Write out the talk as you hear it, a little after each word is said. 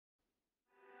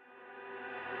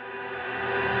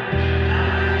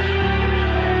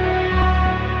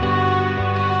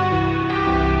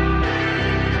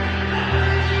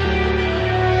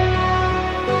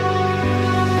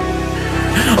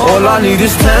I need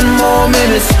is 10 more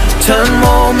minutes, 10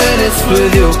 more minutes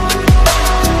with you.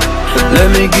 Let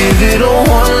me give it a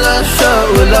one last shot.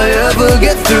 Will I ever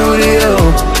get through to you?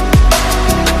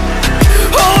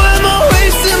 Oh, am I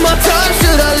wasting my time?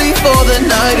 Should I leave for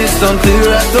the night? It's unclear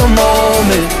at the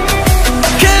moment.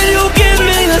 Can you give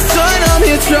me a sign? I'm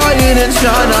here trying and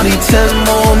trying. I need 10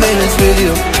 more minutes with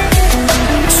you.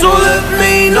 So let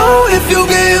me know if you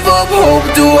give up hope.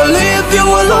 Do I leave you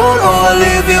alone or I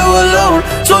leave you alone?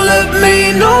 So let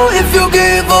me know if you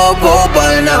give up hope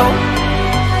by now.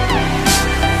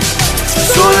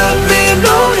 So let me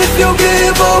know if you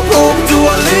give up hope. Do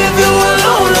I leave you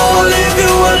alone or I leave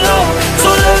you alone? So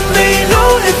let me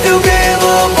know if you give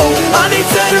up hope. I need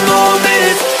 10 more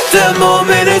minutes, 10 more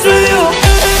minutes with you.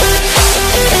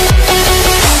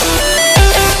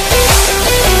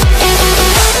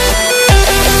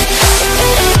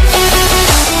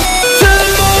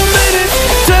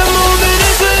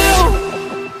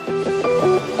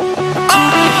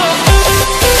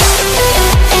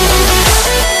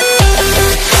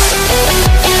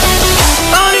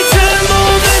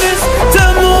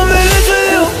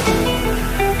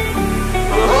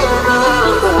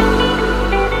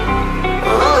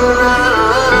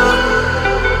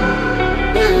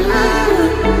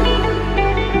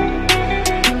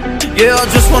 Yeah, I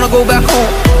just wanna go back home.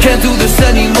 Can't do this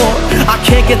anymore. I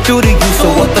can't get through to you,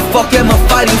 so what the fuck am I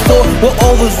fighting for? Were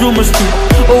all those rumors true?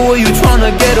 Or were you trying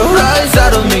to get a rise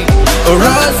out of me? A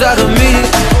rise out of me?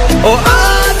 Or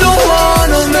I don't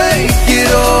wanna make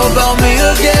it all about me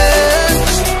again.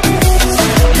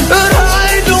 And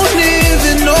I don't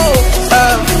even know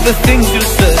half the things you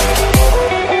said.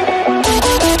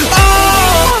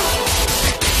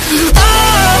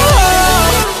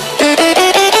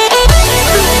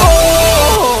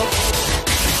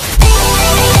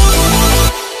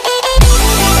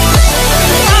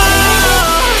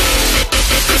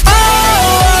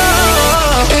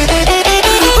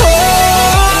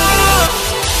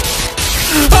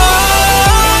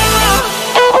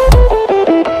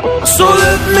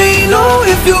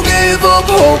 If you give up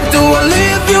hope, do I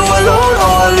leave you alone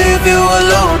or I leave you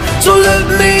alone? So let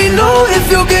me know if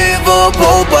you give up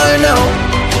hope by now.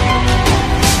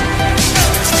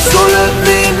 So let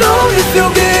me know if you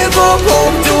give up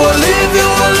hope. Do I leave you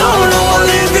alone or I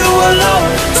leave you alone?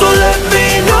 So let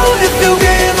me know if you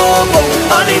give up hope.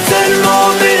 I need 10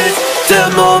 more minutes,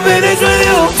 10 more minutes with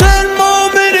you. 10 more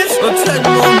minutes,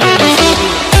 10 more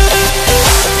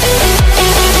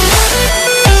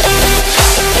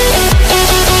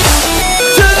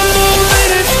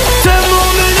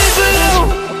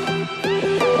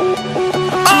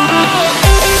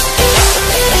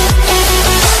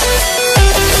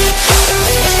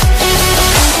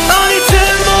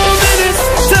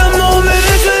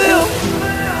minutes with you.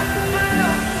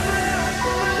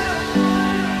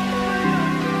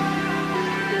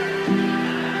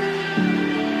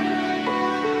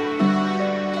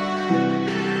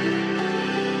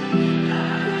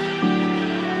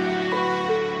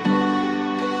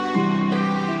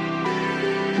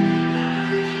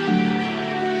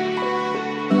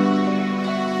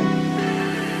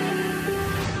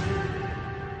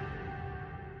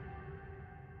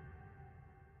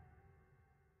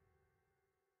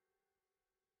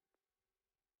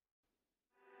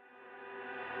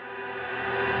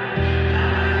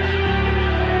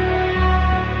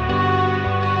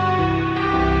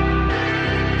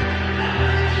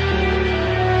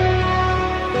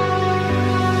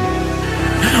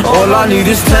 All I need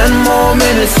is 10 more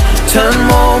minutes, 10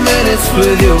 more minutes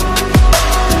with you.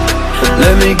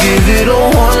 Let me give it a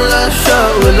one last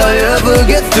shot. Will I ever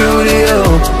get through to you?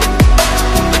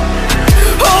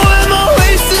 Oh, am I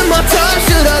wasting my time?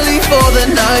 Should I leave for the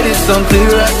night? It's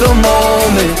unclear at the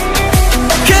moment.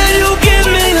 Can you give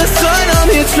me a sign? I'm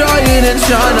here trying and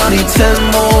trying. I need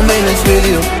 10 more minutes with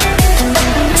you.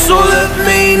 So let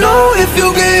me know if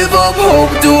you give up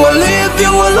hope. Do I leave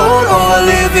you alone or I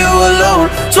leave you alone?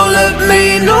 So let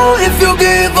me know if you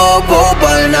give up hope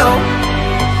by now.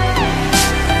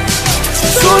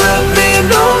 So let me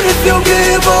know if you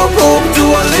give up hope. Do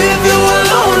I leave you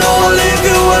alone or I leave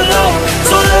you alone?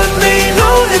 So let me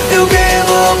know if you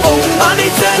give up hope. I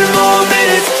need 10 more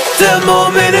minutes, 10 more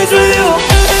minutes with you.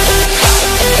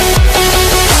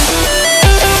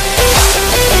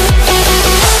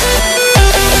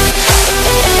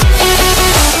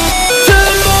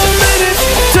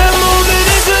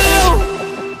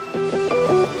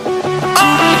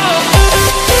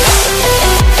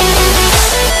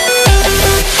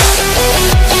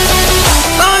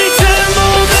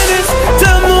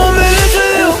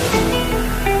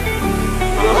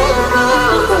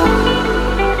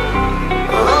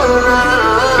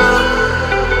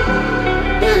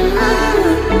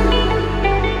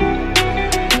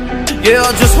 Yeah,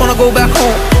 I just wanna go back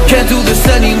home. Can't do this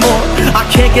anymore. I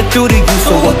can't get through to you,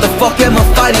 so what the fuck am I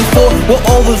fighting for? What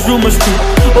all those rumors true?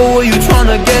 Or were you trying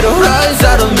to get a rise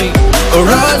out of me? A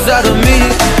rise out of me?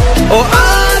 Or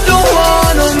I don't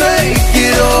wanna make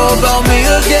it all about me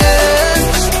again,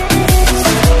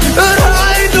 and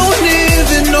I don't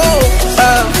even know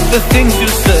half the things you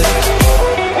said.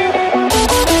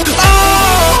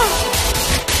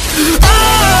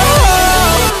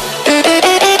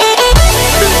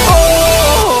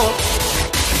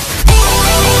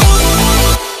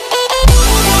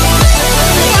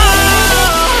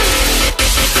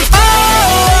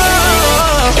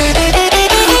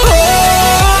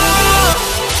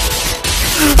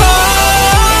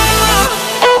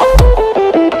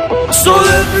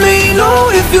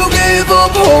 If you gave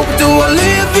up hope, do I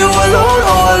leave you alone,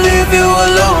 or I leave you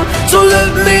alone? So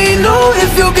let me know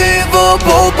if you gave up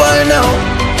hope by now.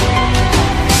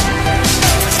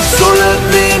 So let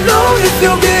me know if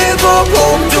you gave up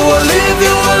hope, do I leave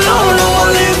you alone, or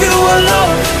I leave you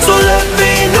alone? So let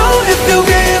me know if you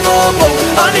gave up hope.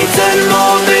 I need 10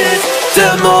 more minutes,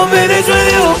 10 more minutes with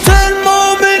you. 10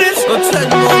 more minutes, or 10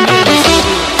 more minutes with you.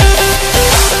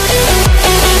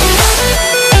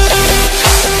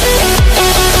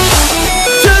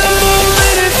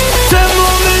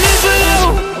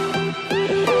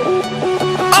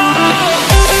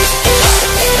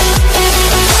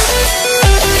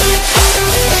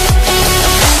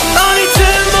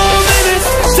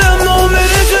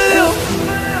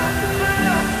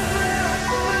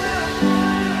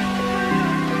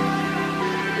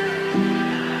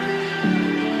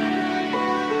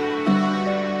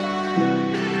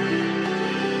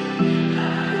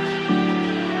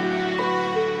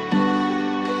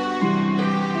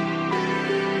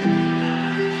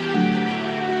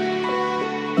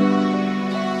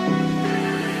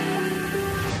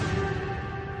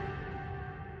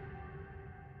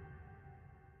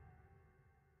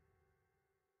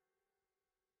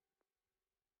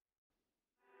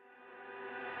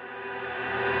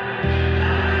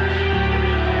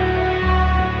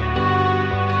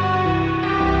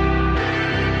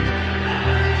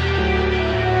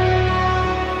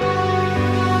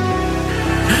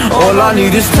 All I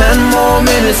need is 10 more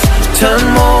minutes,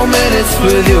 10 more minutes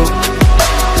with you.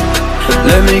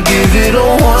 Let me give it a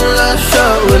one last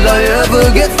shot. Will I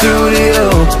ever get through to you?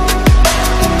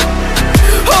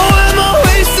 Oh, am I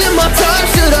wasting my time?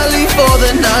 Should I leave for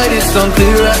the night? It's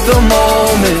unclear at the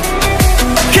moment.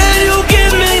 Can you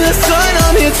give me a sign?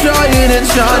 I'm here trying and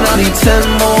trying. I need 10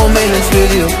 more minutes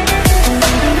with you.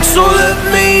 So let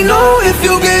me know if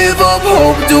you gave up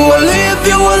hope. Do I leave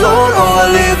you alone, or I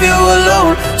leave you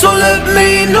alone? So let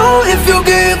me know if you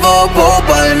gave up hope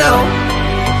by now.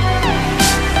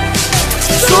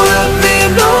 So let me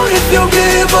know if you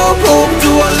gave up hope.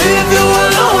 Do I leave you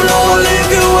alone, or I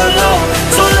leave you alone?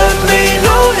 So let me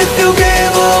know if you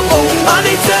gave up hope. I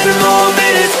need 10 more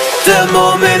minutes, 10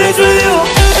 more minutes with you.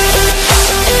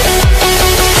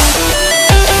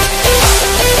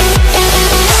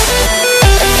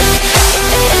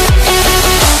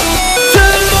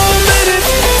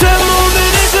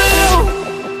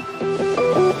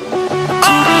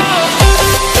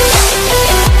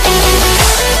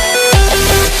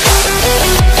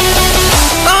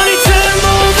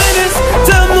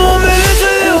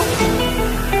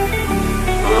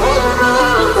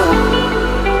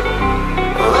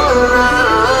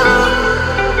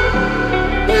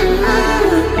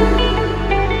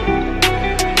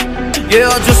 Yeah,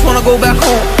 I just wanna go back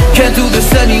home. Can't do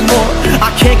this anymore.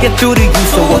 I can't get through to you,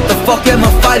 so what the fuck am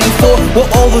I fighting for? What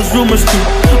all those rumors true?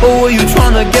 Or were you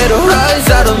trying to get a rise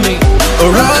out of me? A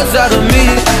rise out of me?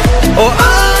 Or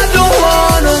I don't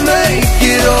wanna make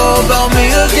it all about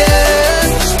me again,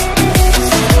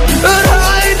 and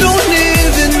I don't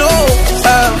even know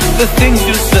half the things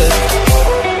you said.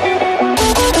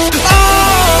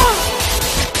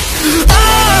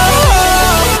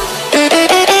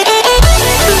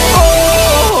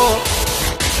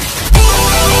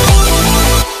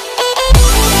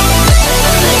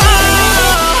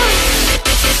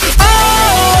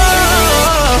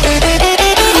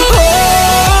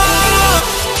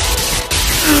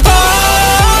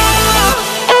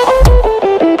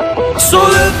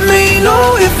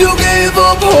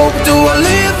 Do I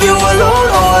leave you alone,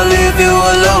 or I leave you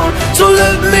alone? So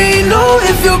let me know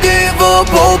if you gave up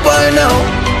hope by now.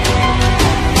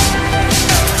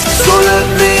 So let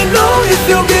me know if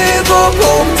you gave up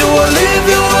hope. Do I leave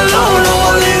you alone, or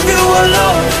I leave you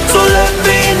alone? So let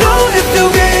me know if you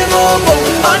gave up hope.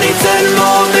 I need 10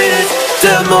 more minutes,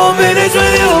 10 more minutes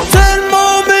with you. 10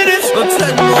 more minutes, or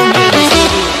 10 more minutes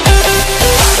with you.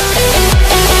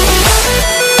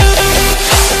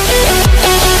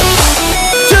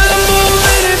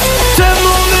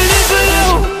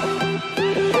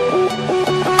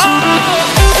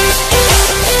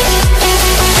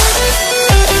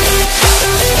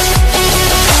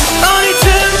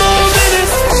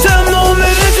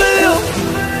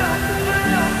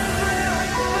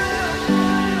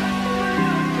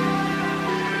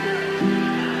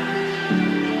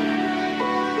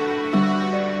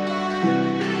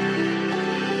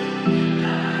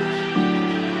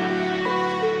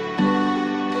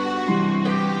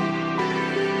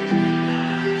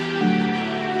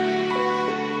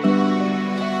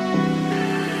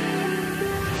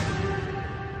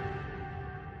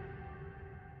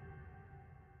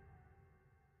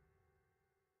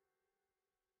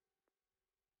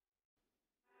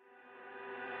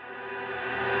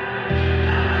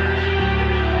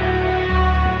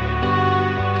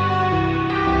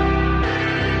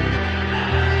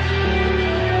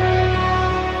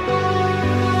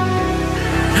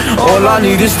 I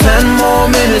need is 10 more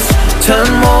minutes, 10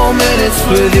 more minutes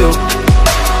with you.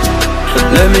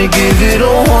 Let me give it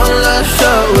a one last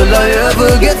shot. Will I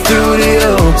ever get through to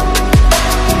you?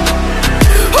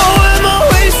 Oh, am I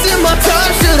wasting my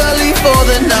time? Should I leave for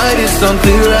the night? It's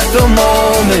unclear at the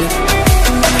moment.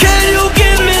 Can you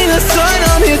give me a sign?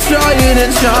 I'm here trying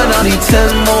and trying. I need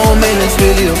 10 more minutes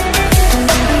with you.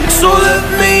 So let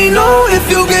me know if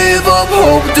you give up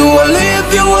hope. Do I leave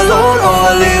you alone or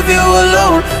I leave you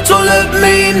alone? So let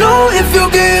me know if you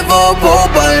give up hope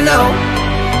by now.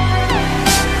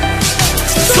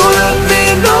 So let me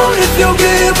know if you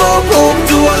give up hope.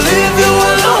 Do I leave you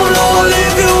alone or I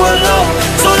leave you alone?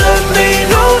 So let me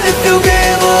know if you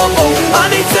give up hope. I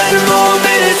need 10 more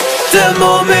minutes, 10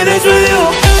 more minutes with you.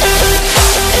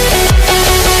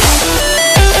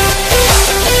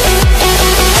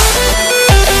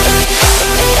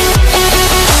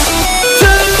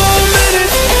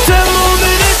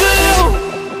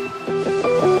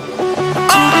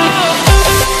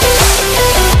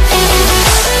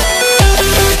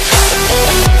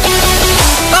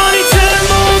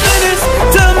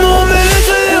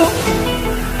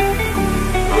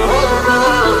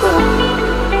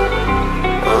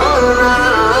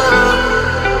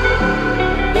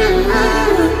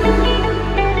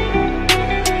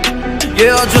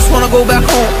 Yeah, I just wanna go back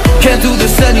home. Can't do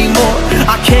this anymore.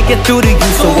 I can't get through to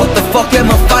you, so what the fuck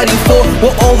am I fighting for?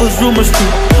 Were all those rumors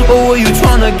true? Or were you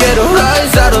trying to get a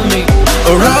rise out of me?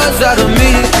 A rise out of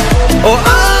me? Or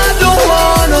I don't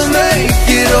wanna make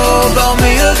it all about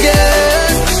me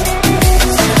again.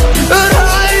 And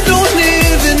I don't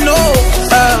even know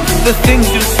half the things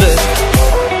you said.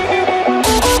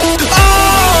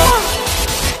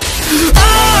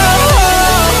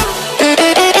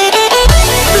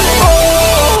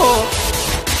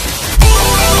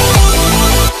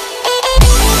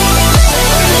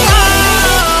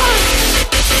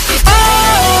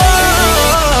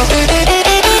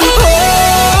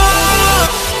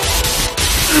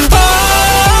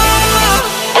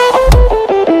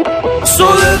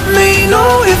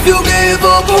 If you give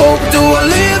up hope, do I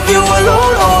leave you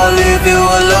alone or I leave you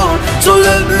alone? So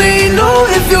let me know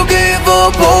if you give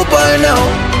up hope by now.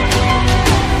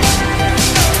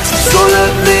 So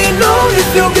let me know if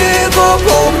you give up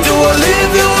hope. Do I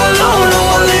leave you alone or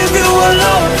I leave you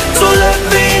alone? So let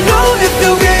me know if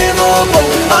you give up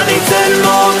hope. I need 10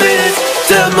 more minutes,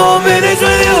 10 more minutes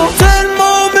with you. 10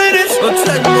 more minutes, or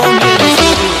 10 more minutes with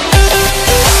you.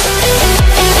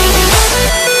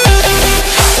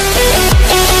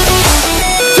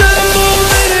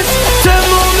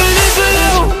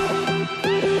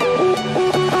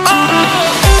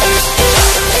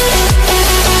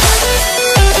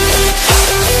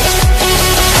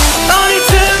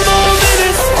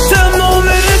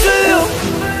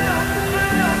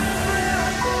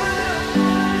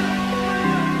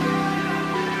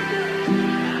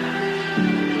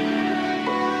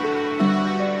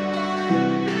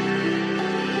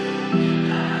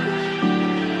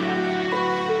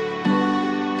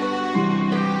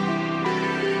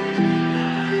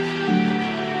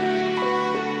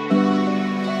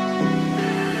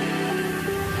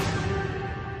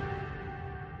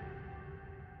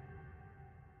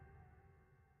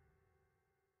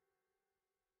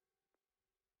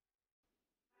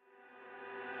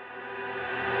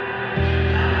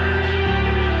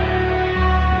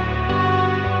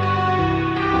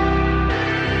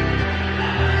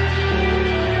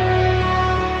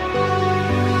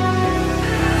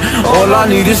 All I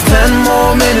need is 10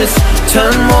 more minutes,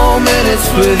 10 more minutes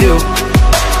with you.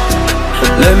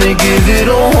 Let me give it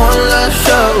a one last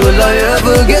shot. Will I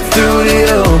ever get through to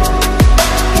you?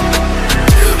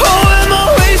 Oh, am I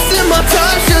wasting my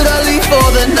time? Should I leave for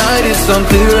the night? It's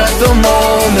unclear at the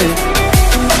moment.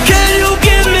 Can you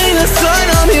give me a sign?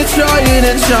 I'm here trying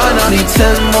and trying. I need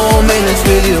 10 more minutes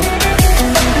with you.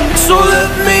 So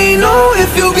let me know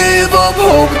if you give up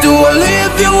hope. Do I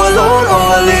leave you alone or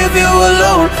I leave you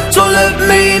alone? So let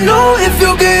me know if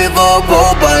you give up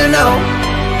hope by now.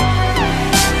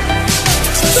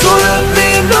 So let me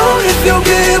know if you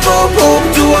give up hope.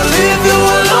 Do I leave you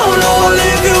alone or I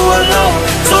leave you alone?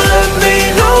 So let me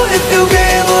know if you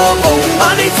give up hope.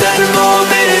 I need 10 more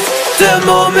minutes, 10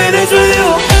 more minutes with you.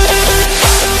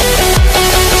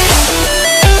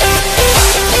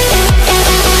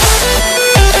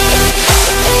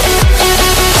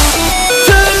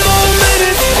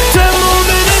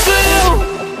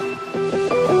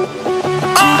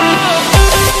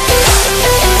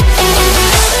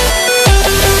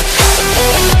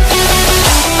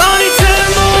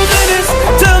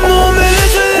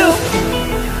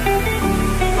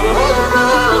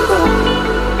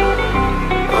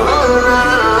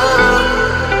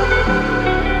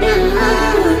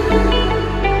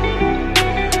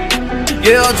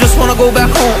 I just wanna go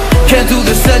back home. Can't do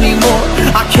this anymore.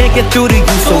 I can't get through to you,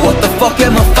 so what the fuck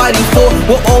am I fighting for?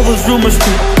 What all those rumors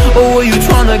true? Or were you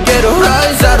trying to get a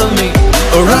rise out of me?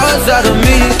 A rise out of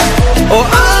me? Or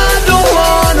I don't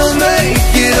wanna make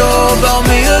it all about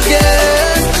me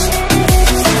again,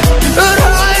 and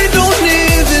I don't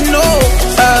even know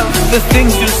half the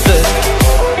things you said.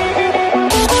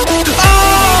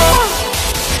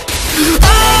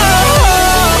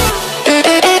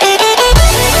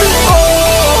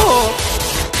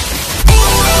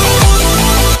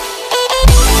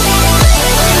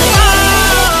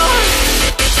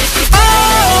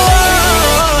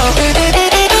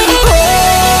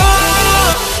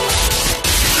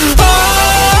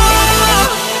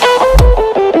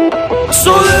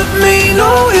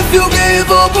 You gave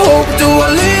up hope. Do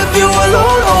I leave you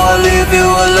alone or I leave you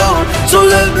alone? So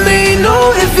let me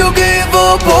know if you gave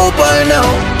up hope by now.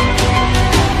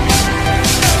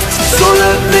 So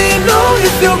let me know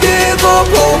if you gave up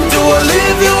hope. Do I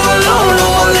leave you alone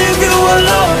or I leave you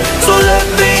alone? So let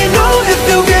me know if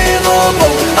you gave up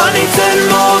hope. I need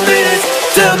 10 more minutes,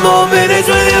 10 more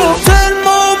minutes with you. 10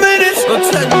 more minutes, or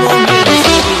 10 more minutes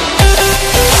with you.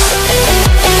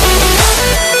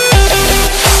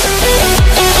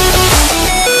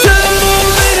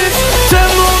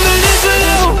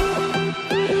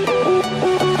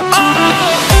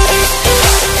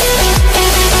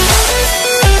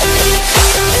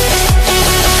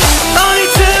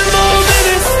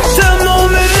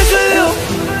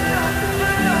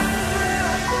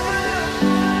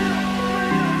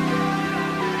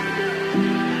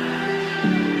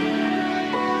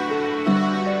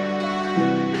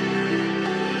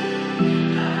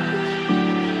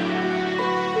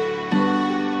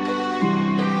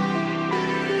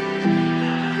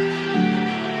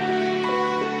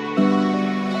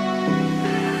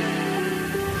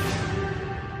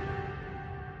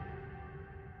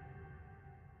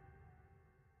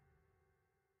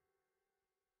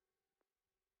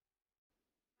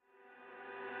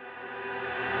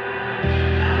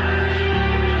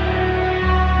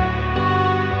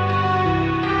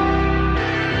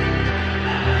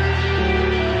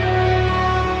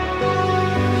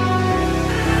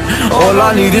 All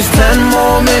I need is 10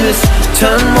 more minutes,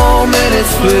 10 more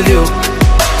minutes with you.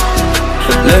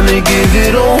 Let me give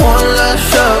it a one last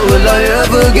shot. Will I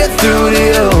ever get through to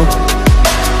you?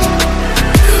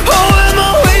 Oh, am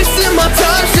I wasting my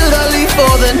time? Should I leave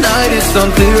for the night? It's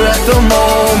unclear at the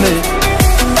moment.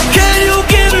 Can you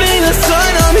give me a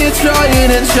sign? I'm here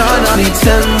trying and trying. I need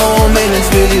 10 more minutes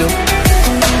with you.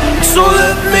 So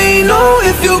let me know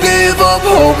if you gave up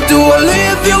hope. Do I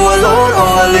leave you alone or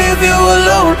I leave you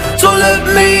alone? So let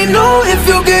me know if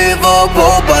you gave up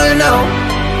hope by now.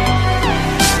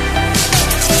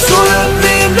 So let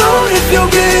me know if you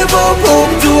gave up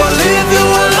hope. Do I leave you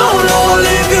alone or I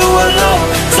leave you alone?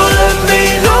 So let me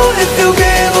know if you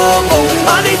gave up hope.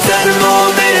 I need 10 more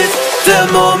minutes,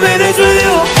 10 more minutes with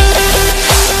you.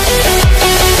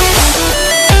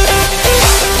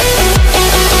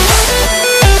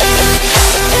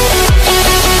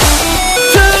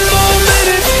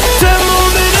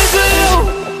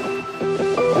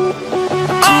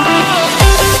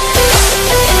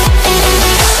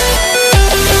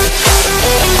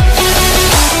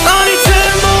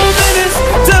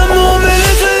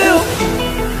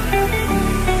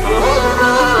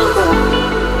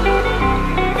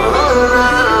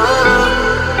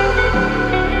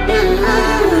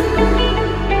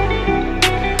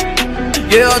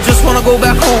 Yeah, I just wanna go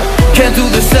back home. Can't do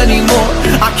this anymore.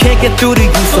 I can't get through to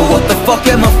you, so what the fuck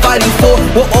am I fighting for?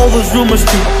 What all those rumors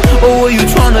true? Or were you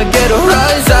trying to get a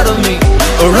rise out of me?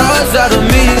 A rise out of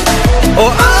me?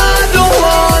 Or I don't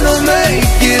wanna make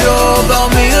it all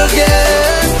about me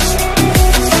again,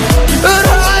 and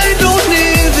I don't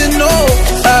even know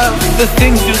half the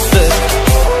things you said.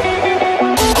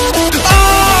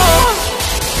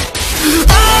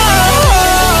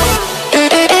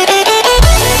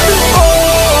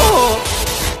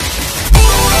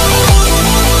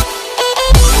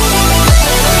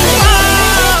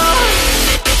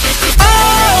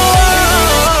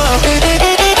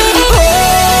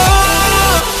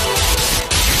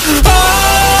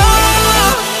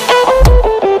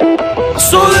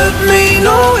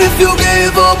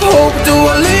 Do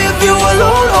I leave you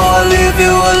alone or I leave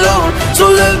you alone? So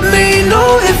let me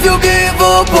know if you gave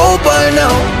up hope by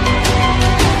now.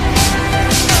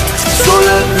 So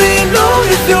let me know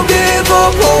if you gave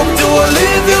up hope. Do I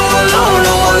leave you alone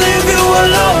or I leave you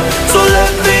alone? So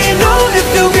let me know if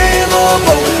you gave up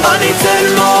hope. I need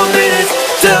 10 more minutes,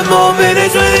 10 more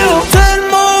minutes with you.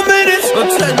 10 more minutes, or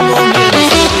 10 more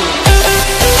minutes with you.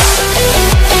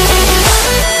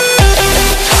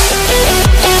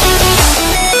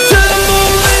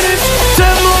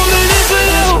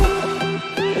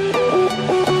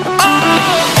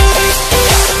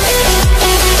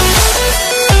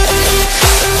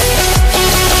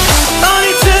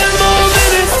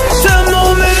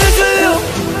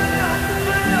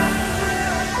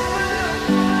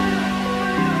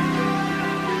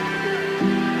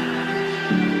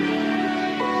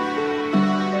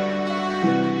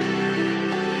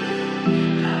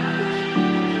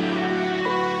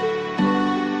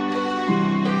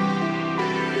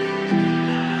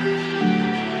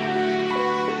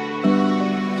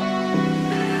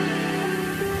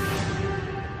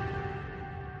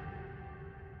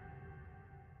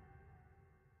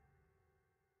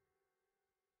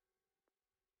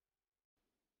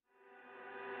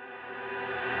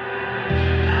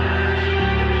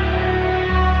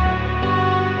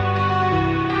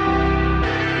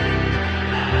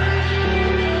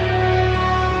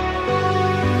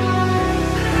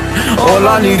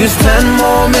 I need is 10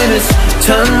 more minutes,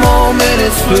 10 more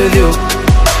minutes with you.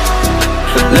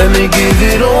 Let me give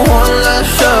it a one last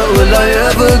shot. Will I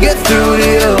ever get through to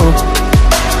you?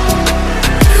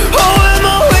 Oh, am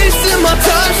I wasting my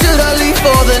time? Should I leave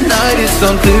for the night? It's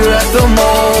unclear at the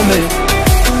moment.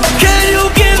 Can you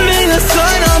give me a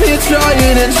sign? I'm here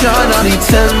trying and trying. I need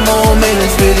 10 more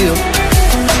minutes with you.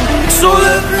 So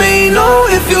let me know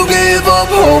if you give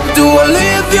up hope. Do I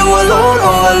leave you alone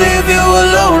or I leave you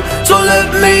alone? So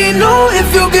let me know if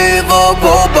you give up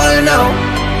hope by now.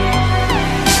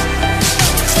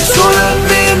 So let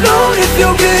me know if you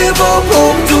give up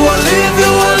hope. Do I leave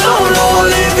you alone or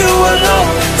I leave you alone?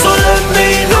 So let me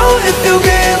know if you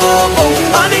give up hope.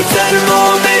 I need 10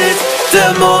 more minutes,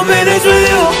 10 more minutes with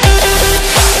you.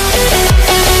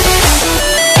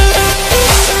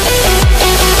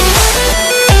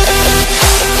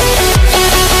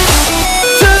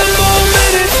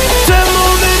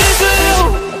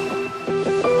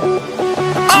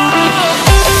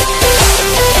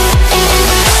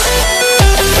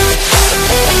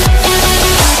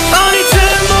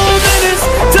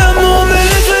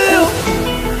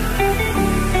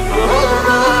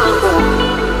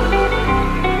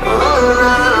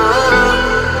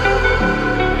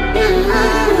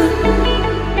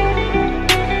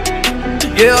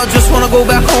 Yeah, I just wanna go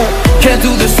back home. Can't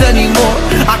do this anymore.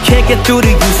 I can't get through to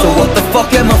you, so what the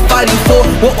fuck am I fighting for?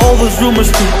 Were all those rumors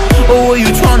true? Or were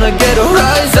you trying to get a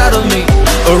rise out of me?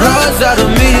 A rise out of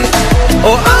me?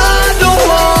 Or I don't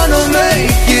wanna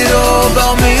make it all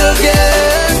about me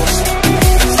again.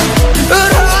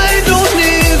 But I don't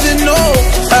even know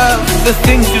half the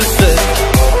things you said.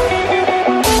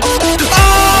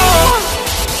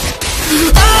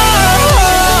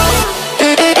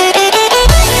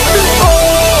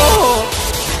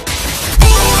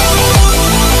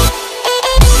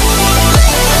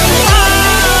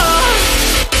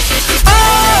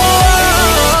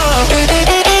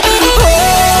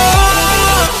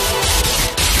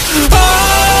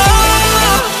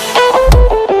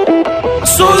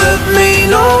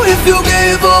 If you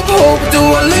gave up hope, do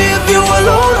I leave you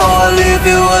alone or I leave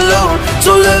you alone?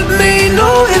 So let me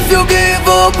know if you gave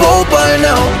up hope by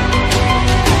now.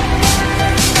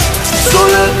 So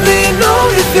let me know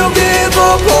if you gave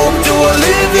up hope. Do I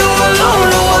leave you alone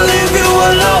or I leave you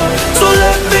alone? So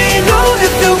let me know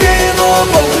if you gave up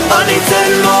hope. I need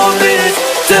 10 more minutes,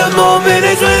 10 more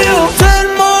minutes with you.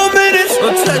 10 more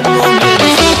minutes, 10 more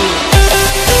minutes with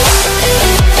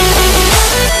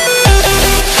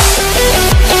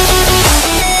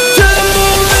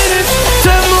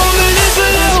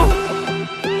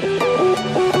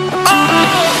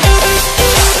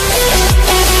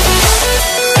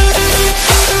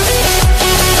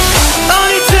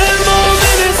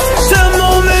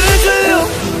you.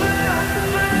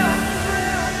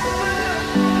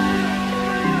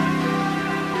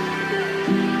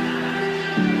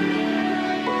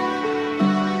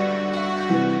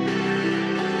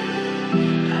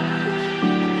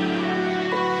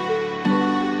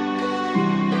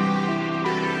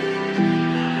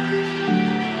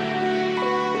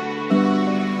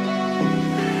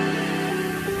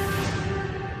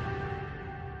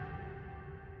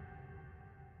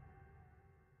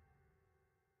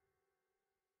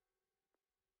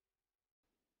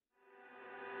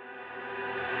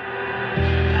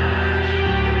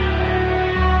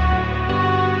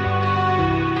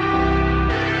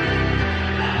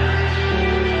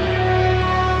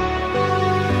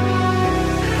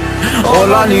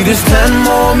 All I need is 10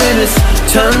 more minutes,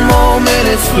 10 more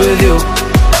minutes with you.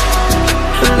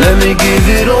 Let me give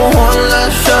it a one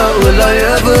last shot. Will I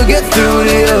ever get through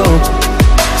to you?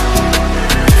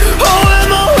 Oh,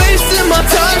 am I wasting my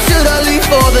time? Should I leave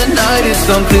for the night? It's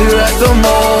unclear at the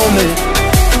moment.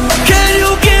 Can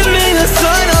you give me a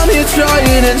sign? I'm here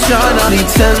trying and trying. I need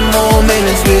 10 more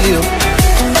minutes with you.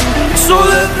 So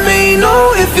let me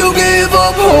know if you gave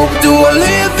up hope. Do I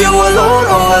leave you alone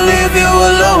or I leave you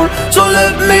alone? So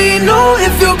let me know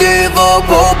if you gave up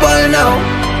hope by now.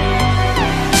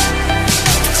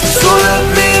 So let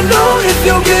me know if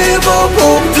you gave up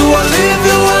hope. Do I leave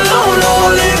you alone or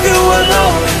I leave you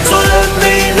alone? So let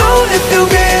me know if you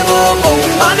gave up hope.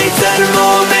 I need 10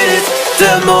 more minutes,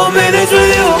 10 more minutes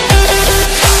with you.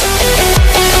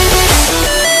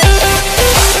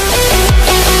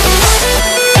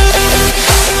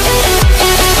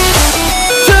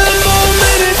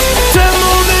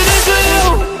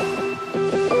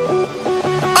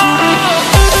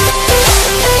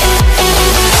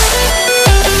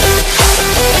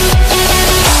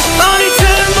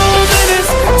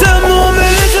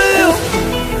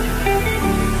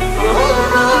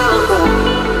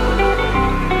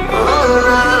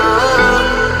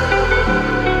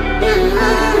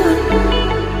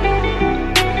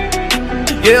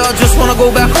 Yeah, I just wanna go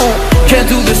back home. Can't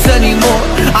do this anymore.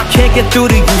 I can't get through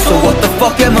to you, so what the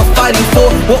fuck am I fighting for?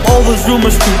 Were all those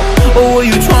rumors true? Or were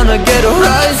you trying to get a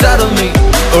rise out of me?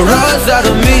 A rise out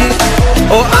of me?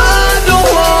 Oh, I don't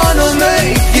wanna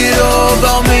make it all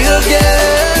about me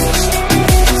again.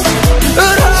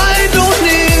 And I don't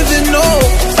even know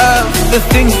half the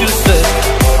things you said.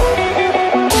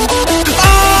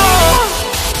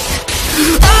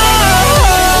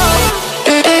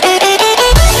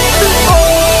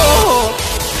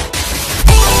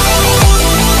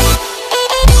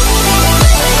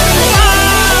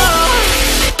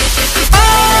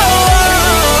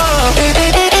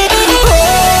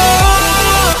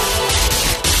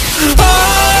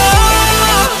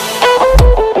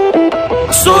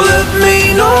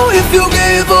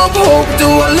 Do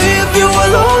I leave you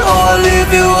alone or I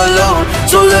leave you alone?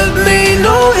 So let me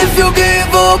know if you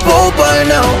gave up hope by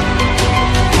now.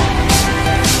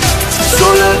 So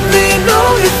let me know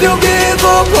if you gave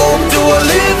up hope. Do I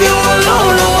leave you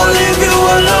alone or I leave you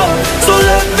alone? So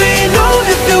let me know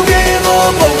if you gave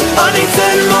up hope. I need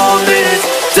 10 more minutes,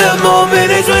 10 more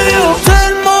minutes with you.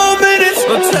 10 more minutes,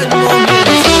 or 10 more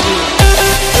minutes with you.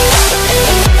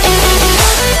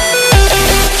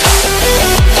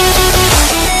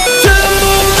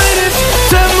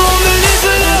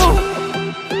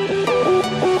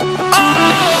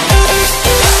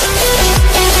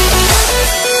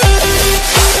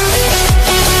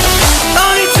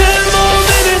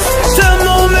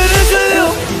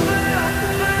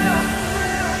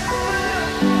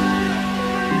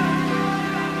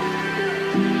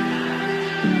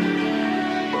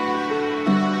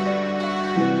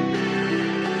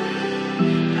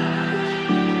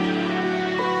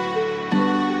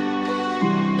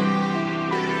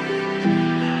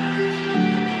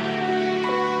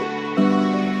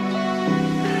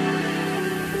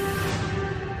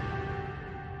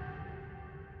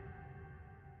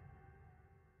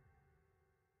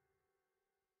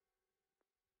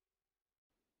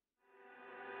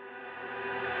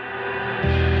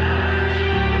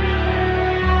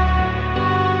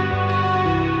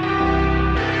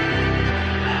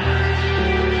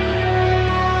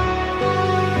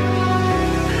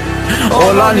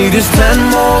 All I need is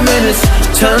 10 more minutes,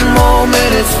 10 more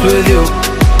minutes with you.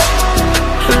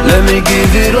 Let me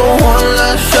give it a one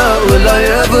last shot. Will I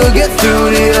ever get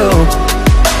through to you?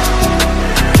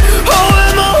 Oh,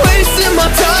 am I wasting my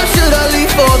time? Should I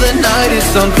leave for the night?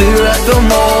 It's unclear at the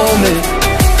moment.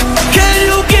 Can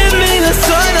you give me a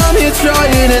sign? I'm here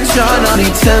trying and trying. I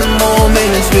need 10 more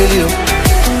minutes with you.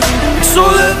 So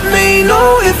let me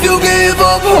know if you gave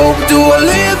up hope. Do I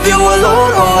leave you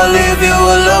alone or I leave you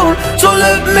alone? So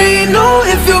let me know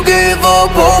if you gave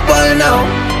up hope by now.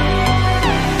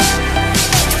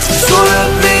 So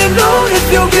let me know if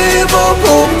you gave up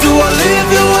hope. Do I leave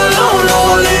you alone or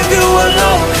I leave you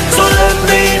alone? So let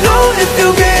me know if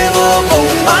you gave up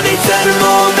hope. I need 10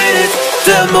 more minutes,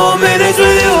 10 more minutes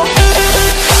with you.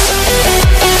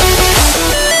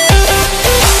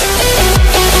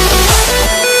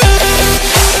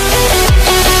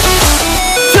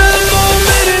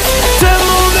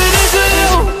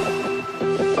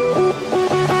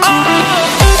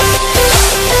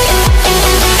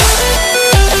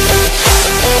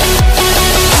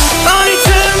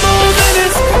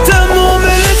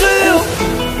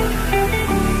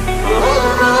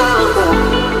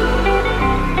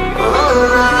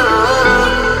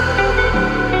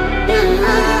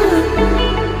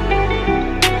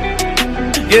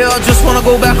 Yeah, I just wanna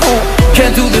go back home.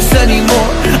 Can't do this anymore.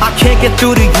 I can't get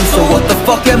through to you, so what the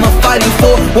fuck am I fighting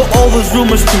for? Were all those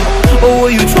rumors true? Or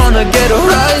were you trying to get a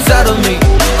rise out of me?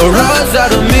 A rise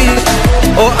out of me?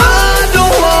 Oh, I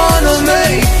don't wanna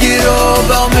make it all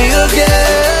about me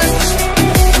again.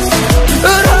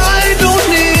 And I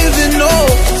don't even know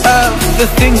half the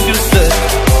things you said.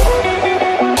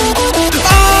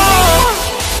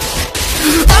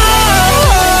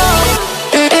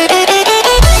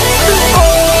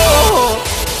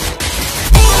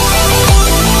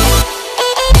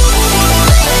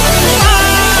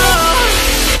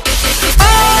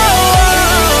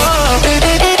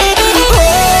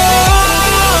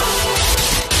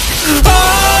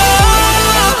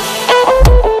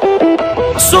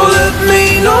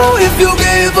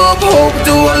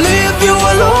 Do I leave you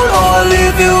alone or I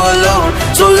leave you alone?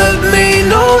 So let me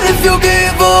know if you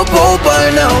gave up hope by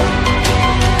now.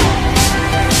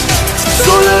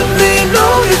 So let me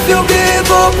know if you gave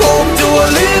up hope. Do I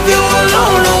leave you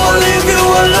alone or I leave you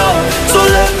alone? So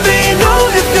let me know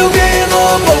if you gave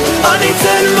up hope. I need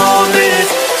 10 more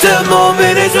minutes, 10 more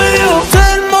minutes with you.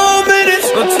 10 more minutes,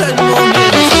 or 10 more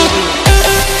minutes with you.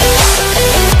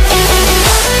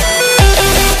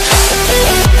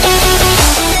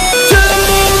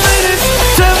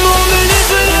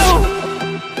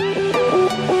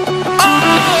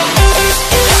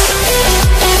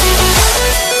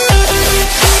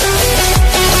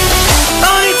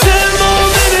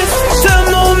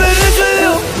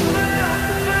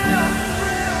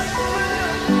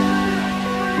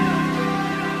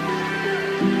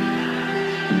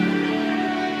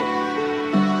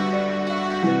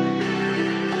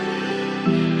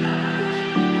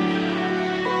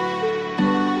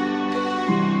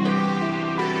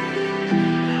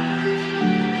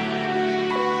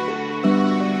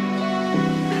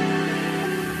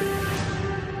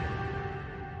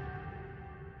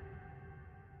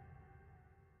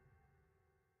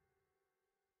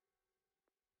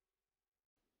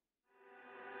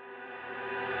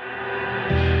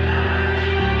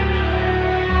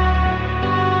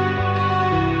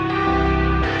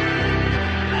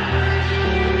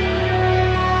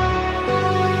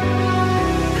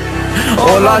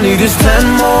 All I need is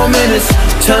 10 more minutes,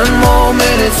 10 more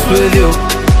minutes with you.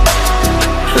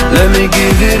 Let me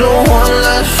give it a one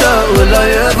last shot. Will I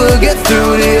ever get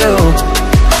through to you?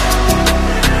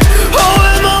 Oh,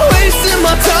 am I wasting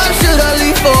my time? Should I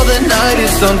leave for the night?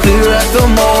 It's unclear at the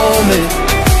moment.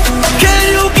 Can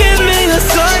you give me a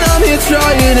sign? I'm here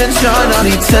trying and trying. I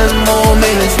need 10 more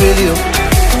minutes with you.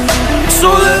 So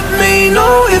let me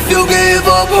know if you gave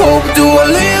up hope. Do I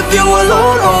leave you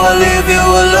alone or I leave you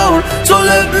alone? So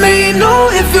let me know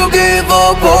if you gave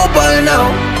up hope by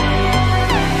now.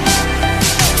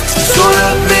 So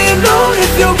let me know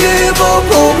if you gave up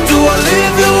hope. Do I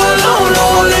leave you alone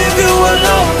or I leave you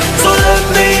alone? So let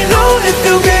me know if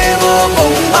you gave up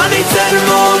hope. I need 10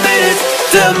 more minutes,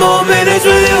 10 more minutes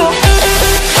with you.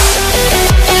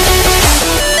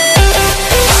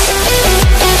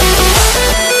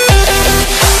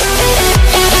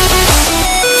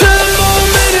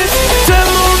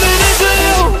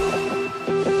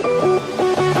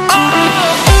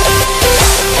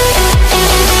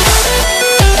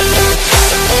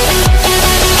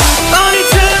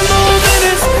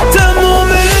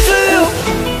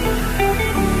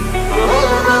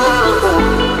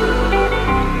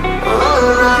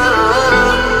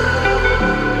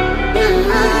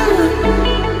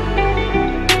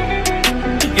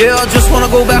 Yeah, I just wanna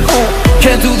go back home.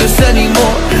 Can't do this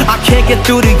anymore. I can't get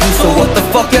through to you, so what the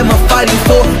fuck am I fighting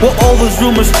for? Were all those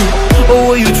rumors true? Or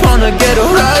were you trying to get a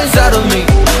rise out of me?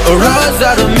 A rise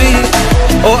out of me?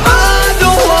 Or I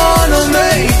don't wanna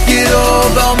make it all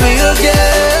about me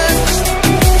again.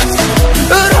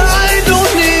 But I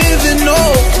don't even know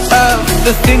half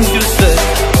the things you said.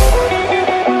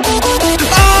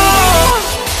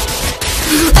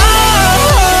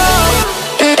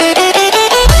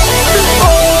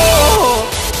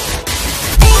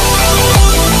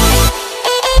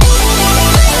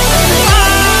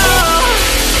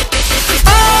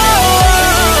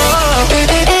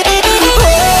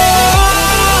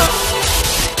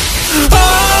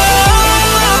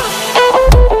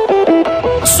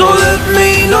 So let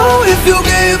me know if you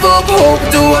gave up hope.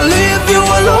 Do I leave you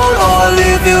alone or I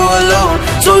leave you alone?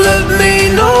 So let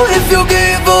me know if you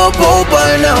gave up hope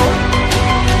by now.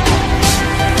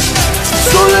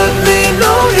 So let me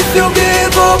know if you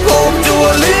gave up hope. Do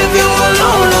I leave you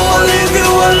alone or I leave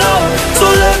you alone? So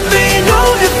let me know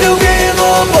if you gave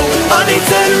up hope. I need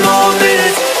 10 more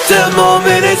minutes, 10 more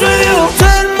minutes with you.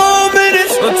 10 more minutes,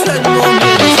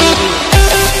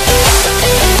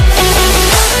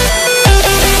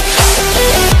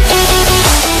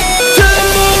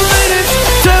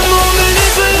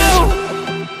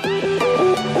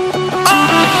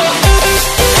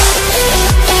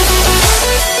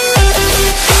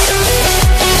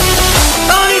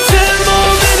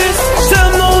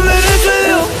 10 more minutes with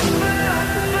you.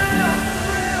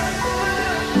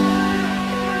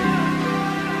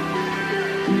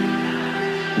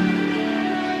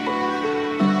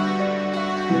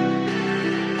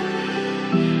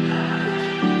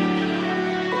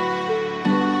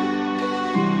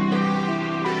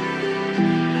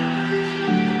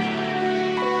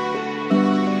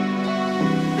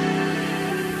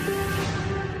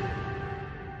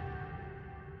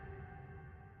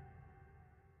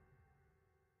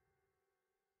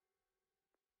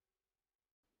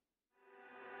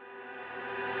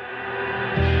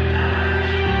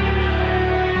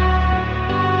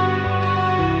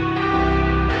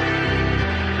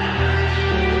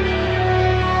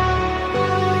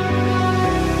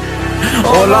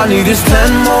 All I need is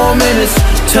 10 more minutes,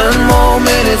 10 more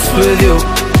minutes with you.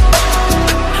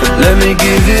 Let me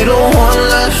give it a one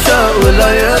last shot. Will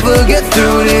I ever get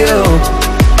through to you?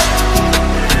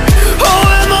 Oh,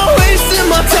 am I wasting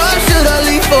my time? Should I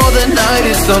leave for the night?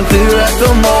 It's unclear at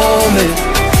the moment.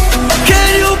 Can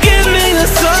you give me a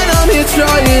sign? I'm here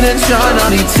trying and trying. I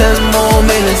need 10 more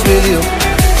minutes with you.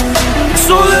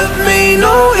 So let me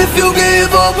know if you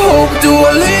gave up hope. Do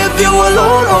I leave you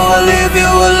alone or I leave you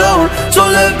alone? So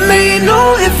let me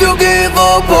know if you gave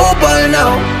up hope by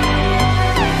now.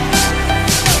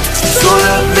 So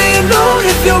let me know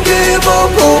if you gave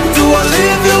up hope. Do I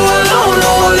leave you alone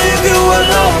or I leave you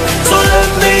alone? So let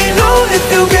me know if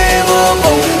you gave up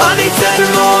hope. I need 10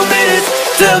 more minutes,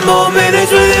 10 more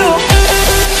minutes with you.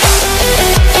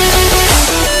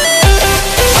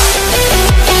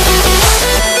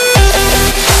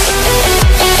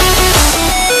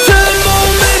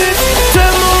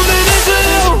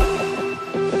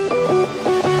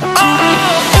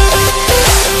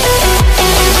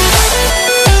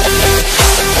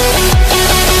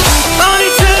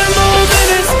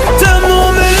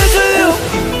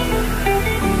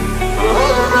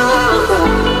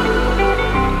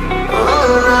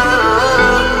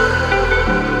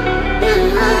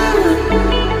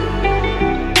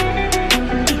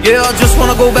 Yeah, I just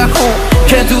wanna go back home,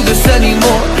 can't do this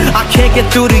anymore. I can't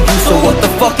get through to you, so what the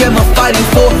fuck am I fighting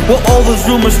for? What all those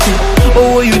rumors do?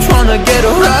 Or were you trying to get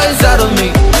a rise out of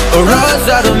me? A rise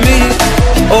out of me?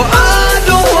 Or I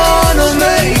don't wanna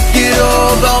make it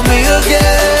all about me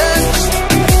again,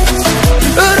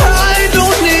 and I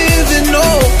don't even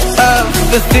know half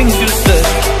the things you said.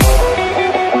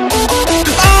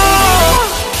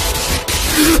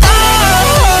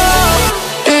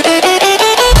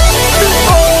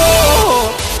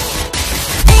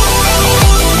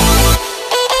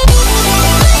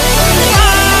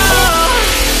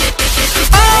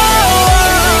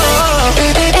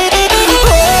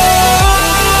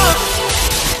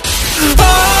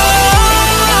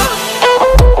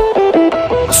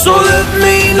 So let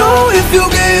me know if you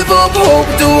gave up hope.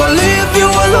 Do I leave you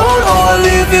alone or I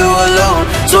leave you alone?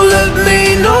 So let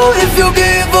me know if you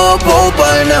gave up hope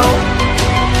by now.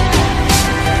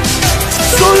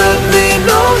 So let me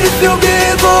know if you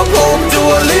gave up hope. Do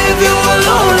I leave you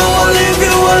alone or I leave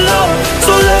you alone?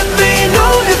 So let me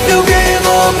know if you gave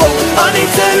up hope. I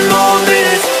need 10 more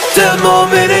minutes, 10 more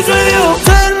minutes with you.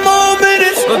 10 more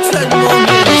minutes, or 10 more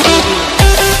minutes with you.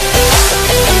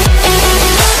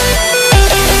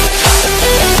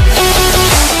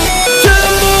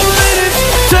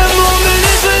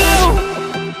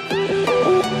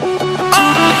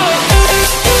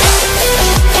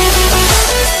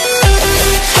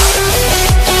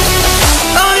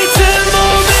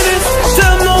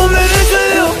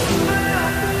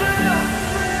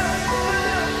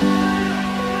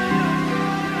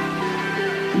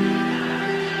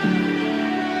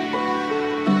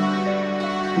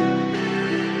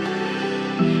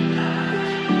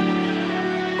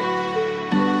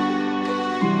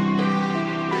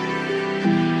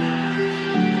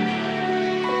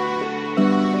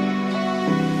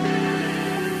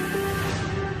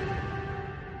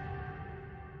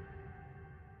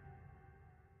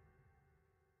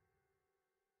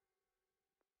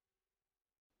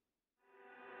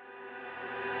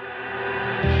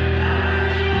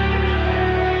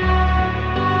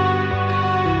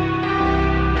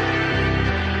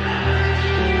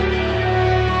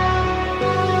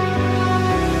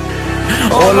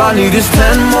 All I need is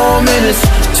 10 more minutes,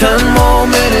 10 more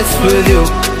minutes with you.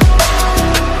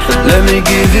 Let me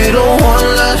give it a one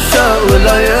last shot. Will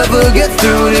I ever get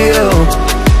through to you?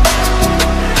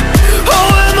 Oh,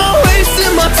 am I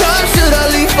wasting my time? Should I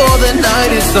leave for the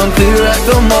night? It's unclear at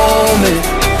the moment.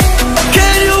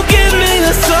 Can you give me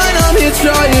a sign? I'm here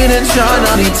trying and trying.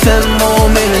 I need 10 more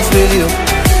minutes with you.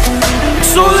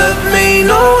 So let me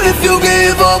know if you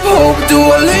gave up hope. Do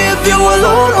I leave you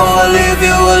alone or I leave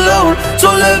you alone?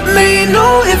 So let me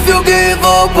know if you gave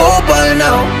up hope by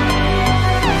now.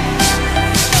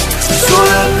 So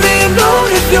let me know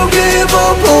if you gave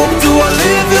up hope. Do I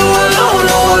leave you alone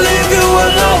or I leave you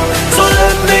alone? So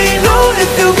let me know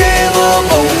if you gave up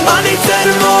hope. I need 10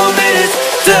 more minutes,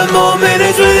 10 more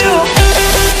minutes with you.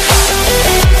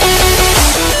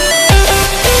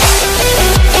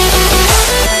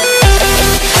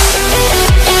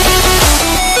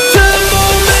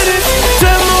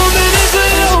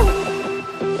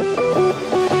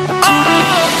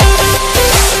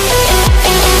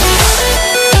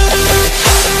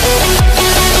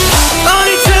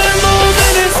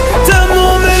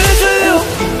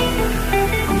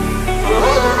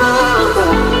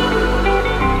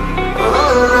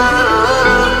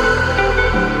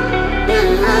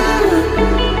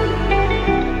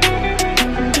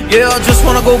 Yeah, I just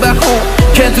wanna go back home,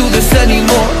 can't do this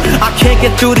anymore. I can't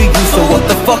get through to you, so what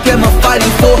the fuck am I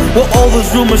fighting for? What all those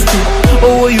rumors do?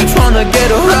 Or were you trying to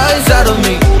get a rise out of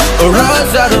me? A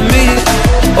rise out of me?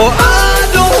 Or I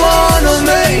don't wanna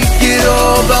make it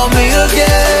all about me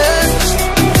again,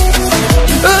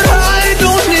 and I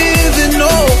don't even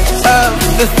know half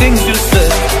the things you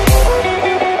said.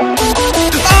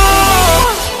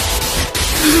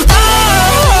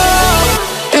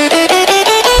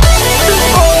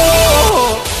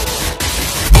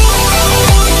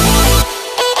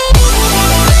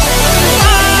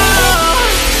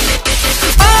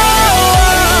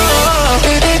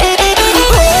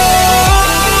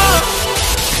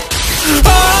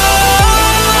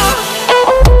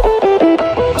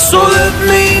 So let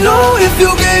me know if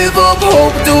you gave up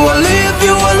hope. Do I leave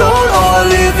you alone or I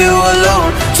leave you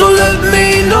alone? So let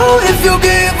me know if you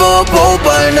gave up hope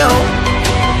by now.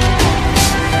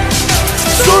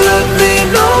 So let me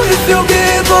know if you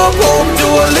gave up hope. Do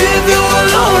I leave you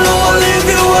alone or I leave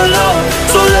you alone?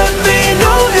 So let me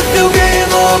know if you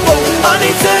gave up hope. I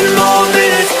need 10 more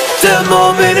minutes, 10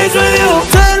 more minutes with you.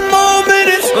 10 more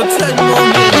minutes, or 10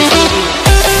 more minutes with you.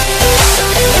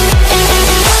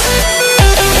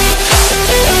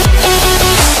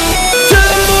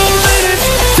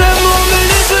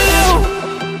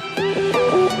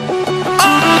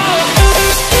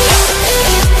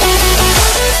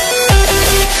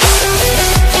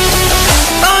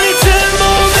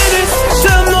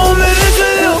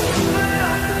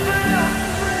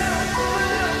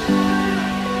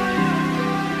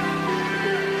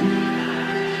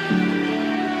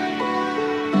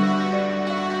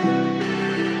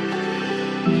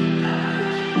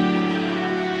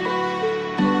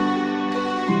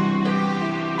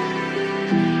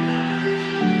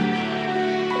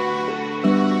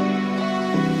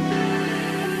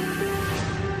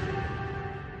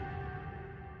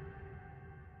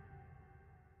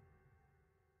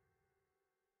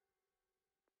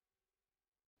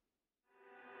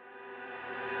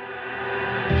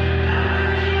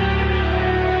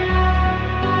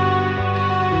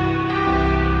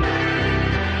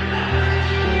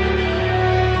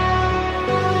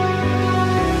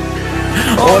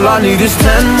 I need is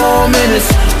 10 more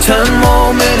minutes, 10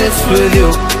 more minutes with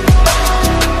you.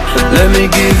 Let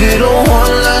me give it a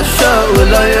one last shot.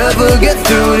 Will I ever get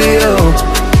through to you?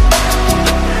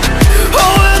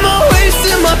 Oh, am I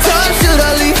wasting my time? Should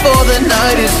I leave for the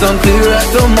night? It's unclear at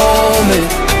the moment.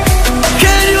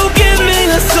 Can you give me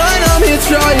a sign? I'm here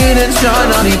trying and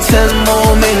trying. I need 10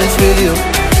 more minutes with you.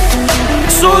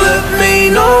 So let me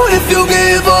know if you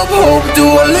give up hope. Do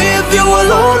I leave you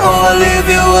alone or I leave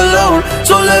you alone?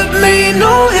 So let me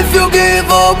know if you give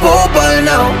up hope by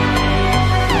now.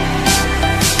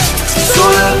 So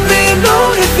let me know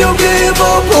if you give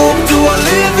up hope. Do I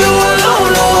leave you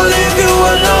alone or I leave you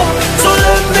alone? So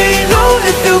let me know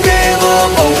if you give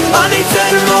up hope. I need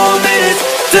 10 more minutes,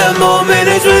 10 more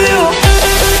minutes with you.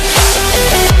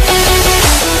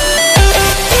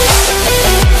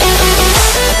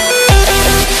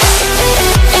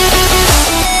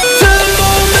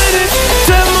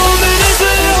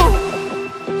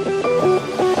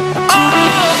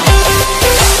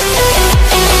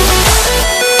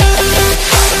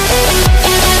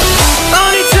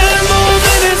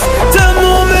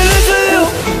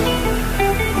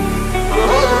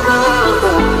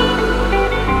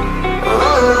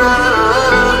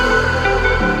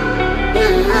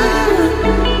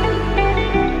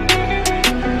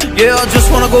 Yeah, I just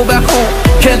wanna go back home.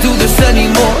 Can't do this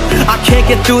anymore. I can't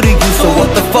get through to you, so what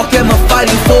the fuck am I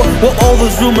fighting for? What all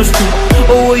those rumors true?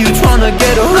 Or were you trying to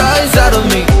get a rise out of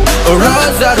me? A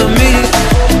rise out of me?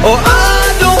 Or I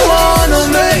don't wanna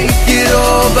make it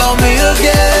all about me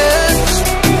again.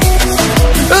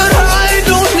 And I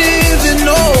don't even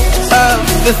know half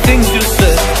the things you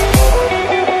said.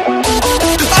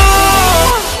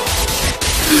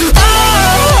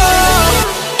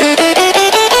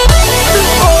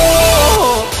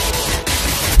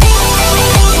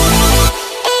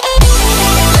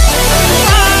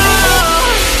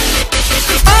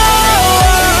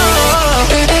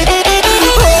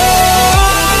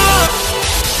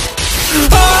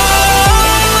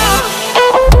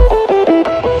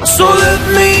 So let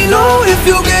me know if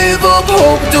you give up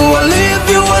hope. Do I leave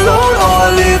you alone or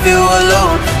I leave you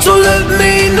alone? So let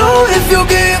me know if you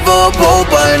give up hope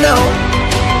by now.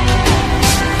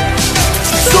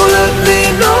 So let me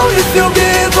know if you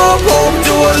give up hope.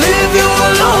 Do I leave you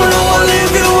alone or I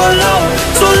leave you alone?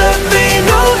 So let me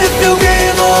know if you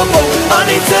give up hope. I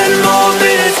need 10 more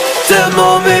minutes, 10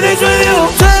 more minutes with you.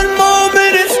 10 more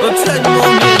minutes, 10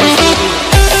 more minutes with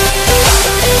you.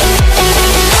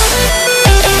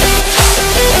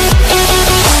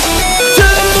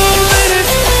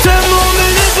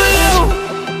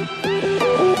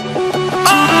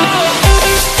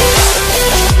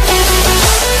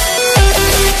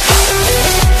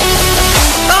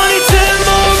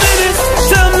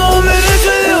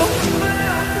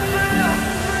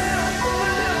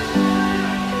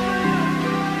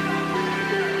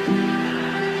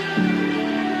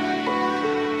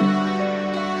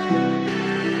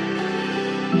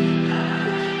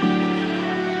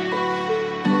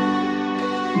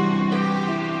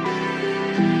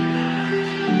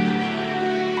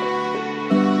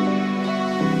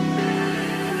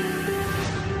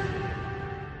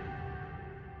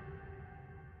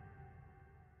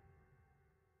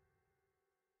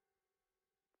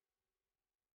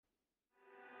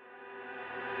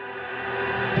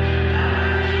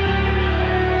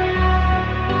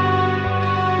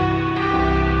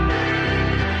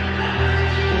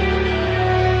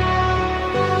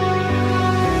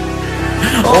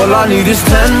 All I need is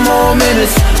 10 more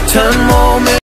minutes, 10 more minutes.